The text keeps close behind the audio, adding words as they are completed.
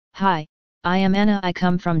Hi, I am Anna. I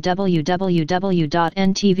come from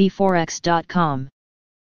www.ntvforex.com.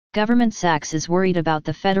 Government Sachs is worried about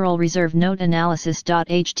the Federal Reserve note analysis.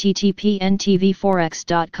 http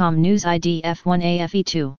ntvforex.com news ID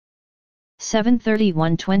F1AFE2.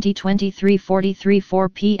 7/31/2023 4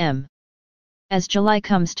 p.m. As July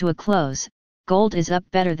comes to a close, gold is up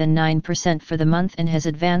better than 9% for the month and has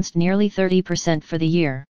advanced nearly 30% for the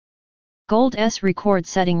year. Gold's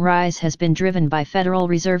record-setting rise has been driven by Federal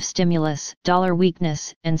Reserve stimulus, dollar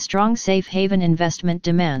weakness, and strong safe haven investment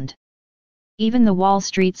demand. Even the Wall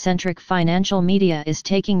Street-centric financial media is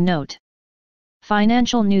taking note.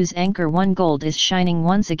 Financial news anchor One Gold is shining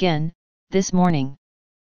once again, this morning.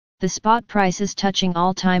 The spot price is touching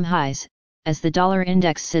all-time highs, as the dollar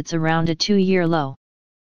index sits around a 2-year low.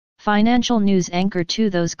 Financial news anchor 2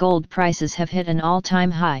 Those gold prices have hit an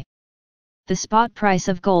all-time high. The spot price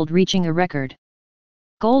of gold reaching a record.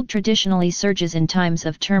 Gold traditionally surges in times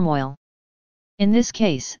of turmoil. In this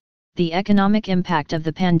case, the economic impact of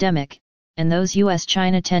the pandemic, and those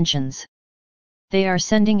US-China tensions. They are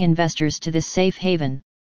sending investors to this safe haven.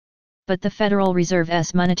 But the Federal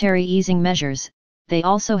Reserve's monetary easing measures, they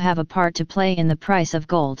also have a part to play in the price of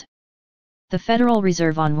gold. The Federal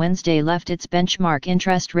Reserve on Wednesday left its benchmark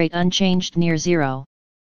interest rate unchanged near zero.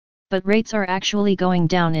 But rates are actually going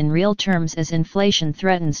down in real terms as inflation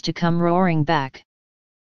threatens to come roaring back.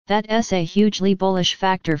 That's a hugely bullish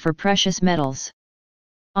factor for precious metals.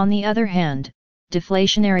 On the other hand,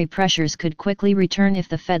 deflationary pressures could quickly return if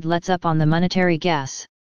the Fed lets up on the monetary gas.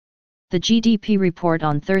 The GDP report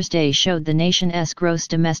on Thursday showed the nation's gross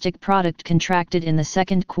domestic product contracted in the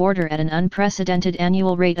second quarter at an unprecedented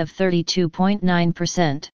annual rate of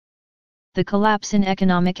 32.9%. The collapse in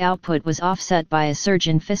economic output was offset by a surge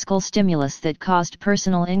in fiscal stimulus that caused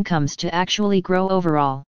personal incomes to actually grow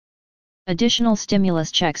overall. Additional stimulus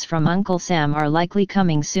checks from Uncle Sam are likely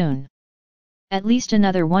coming soon. At least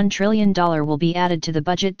another $1 trillion will be added to the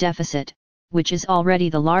budget deficit, which is already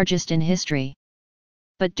the largest in history.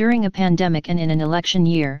 But during a pandemic and in an election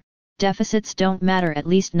year, deficits don't matter, at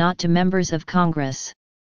least not to members of Congress.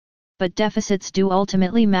 But deficits do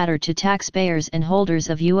ultimately matter to taxpayers and holders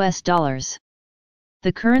of US dollars.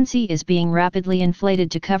 The currency is being rapidly inflated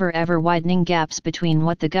to cover ever-widening gaps between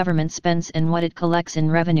what the government spends and what it collects in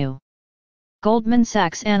revenue. Goldman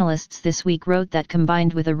Sachs analysts this week wrote that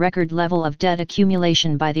combined with a record level of debt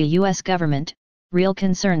accumulation by the US government, real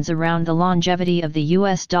concerns around the longevity of the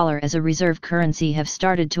US dollar as a reserve currency have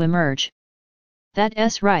started to emerge.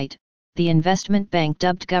 That's right. The investment bank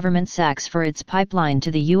dubbed Government Sachs for its pipeline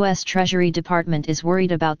to the U.S. Treasury Department is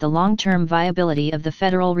worried about the long-term viability of the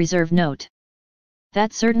Federal Reserve note.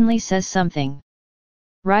 That certainly says something.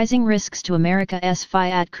 Rising risks to America's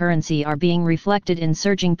fiat currency are being reflected in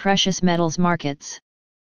surging precious metals markets.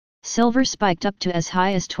 Silver spiked up to as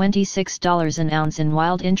high as $26 an ounce in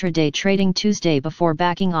wild intraday trading Tuesday before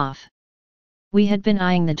backing off. We had been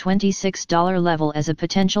eyeing the $26 level as a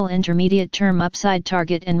potential intermediate-term upside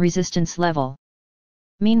target and resistance level.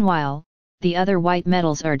 Meanwhile, the other white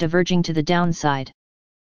metals are diverging to the downside.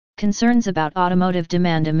 Concerns about automotive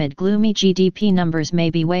demand amid gloomy GDP numbers may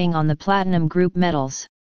be weighing on the platinum group metals.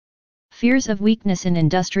 Fears of weakness in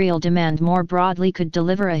industrial demand more broadly could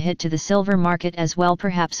deliver a hit to the silver market as well,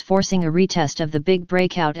 perhaps forcing a retest of the big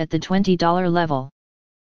breakout at the $20 level.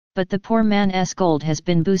 But the poor man's gold has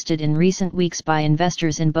been boosted in recent weeks by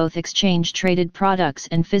investors in both exchange-traded products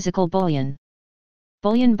and physical bullion.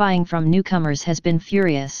 Bullion buying from newcomers has been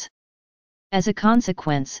furious. As a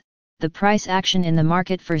consequence, the price action in the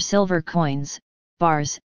market for silver coins,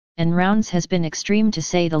 bars, and rounds has been extreme to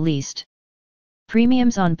say the least.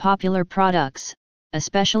 Premiums on popular products,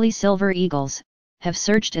 especially silver eagles, have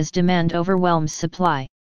surged as demand overwhelms supply.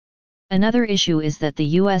 Another issue is that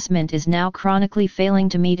the U.S. Mint is now chronically failing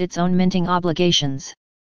to meet its own minting obligations.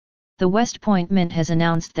 The West Point Mint has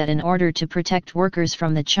announced that in order to protect workers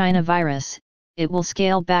from the China virus, it will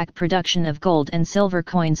scale back production of gold and silver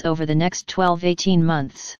coins over the next 12-18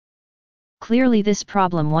 months. Clearly this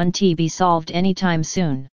problem won't be solved anytime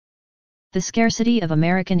soon. The scarcity of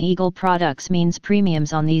American Eagle products means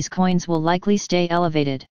premiums on these coins will likely stay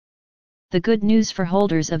elevated. The good news for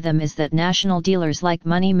holders of them is that national dealers like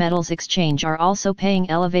Money Metals Exchange are also paying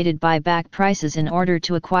elevated buyback prices in order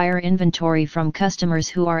to acquire inventory from customers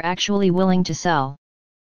who are actually willing to sell.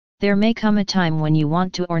 There may come a time when you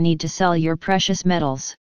want to or need to sell your precious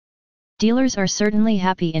metals. Dealers are certainly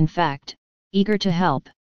happy, in fact, eager to help.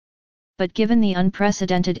 But given the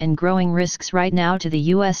unprecedented and growing risks right now to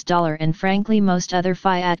the US dollar and frankly most other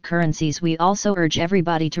fiat currencies, we also urge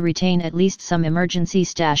everybody to retain at least some emergency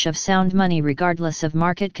stash of sound money regardless of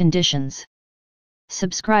market conditions.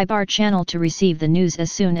 Subscribe our channel to receive the news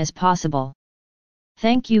as soon as possible.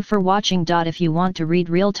 Thank you for watching. If you want to read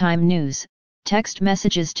real-time news, text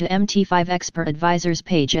messages to MT5 Expert Advisors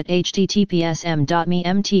page at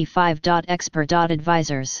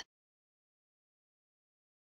https://m.me/mt5.expert.advisors.